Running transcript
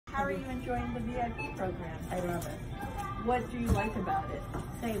are you enjoying the VIP program? I love it. What do you like about it?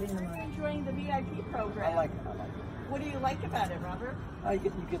 Saving the money. Enjoying the VIP program. I like it. What do you like about it, Robert? You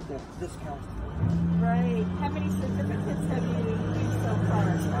get the discounts. Right. How many certificates have you used so far?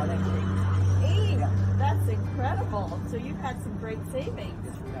 8. Yeah. That's incredible. So you've had some great savings.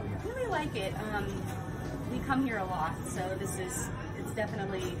 I really like it. We come here a lot, so it's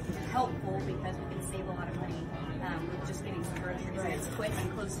definitely helpful because we can save a lot of money with just getting some groceries. And it's quick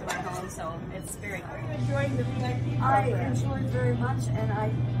and close to our home, so it's very cool. Are you enjoying the VIP program? I enjoy it very much, and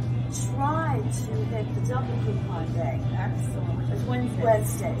I try to hit the double coupon day. Excellent. It's Wednesday.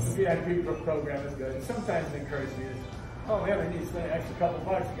 Wednesdays. The VIP program is good. Sometimes it encourages me. Oh, yeah, we need to spend an extra couple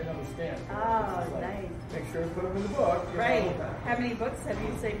bucks to get another stamp. Oh, nice. Make sure to put them in the book. Right. How many books have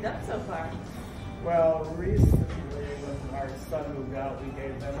you saved up so far? Well, recently, when our son moved out, we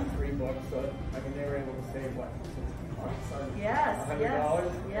gave them 3 books. So, I mean, they were able to save, what, $100? Yes.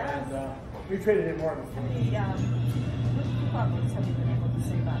 Yes. And we traded in more before. How many coupon books have you been able to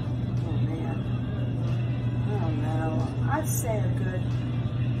save up? Oh, man. I don't know. I'd say a good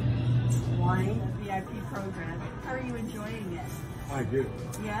 20. The VIP program. How are you enjoying it? I do.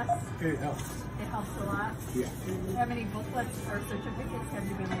 Yes? It helps. It helps a lot? Yeah. How many booklets or certificates have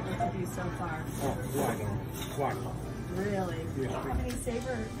you been able to do so far? Oh, quite. Really? Yeah. How many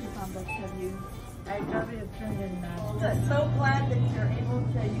saver coupon books have you? I got it in Good. So glad that you're able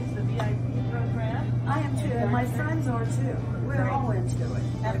to use the VIP program. I am too, and my friends are too. We're all into it.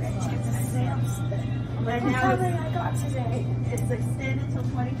 Excellent. The stamps. And Look now how many I got today. it's extended till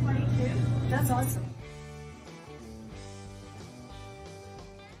 2022. That's awesome.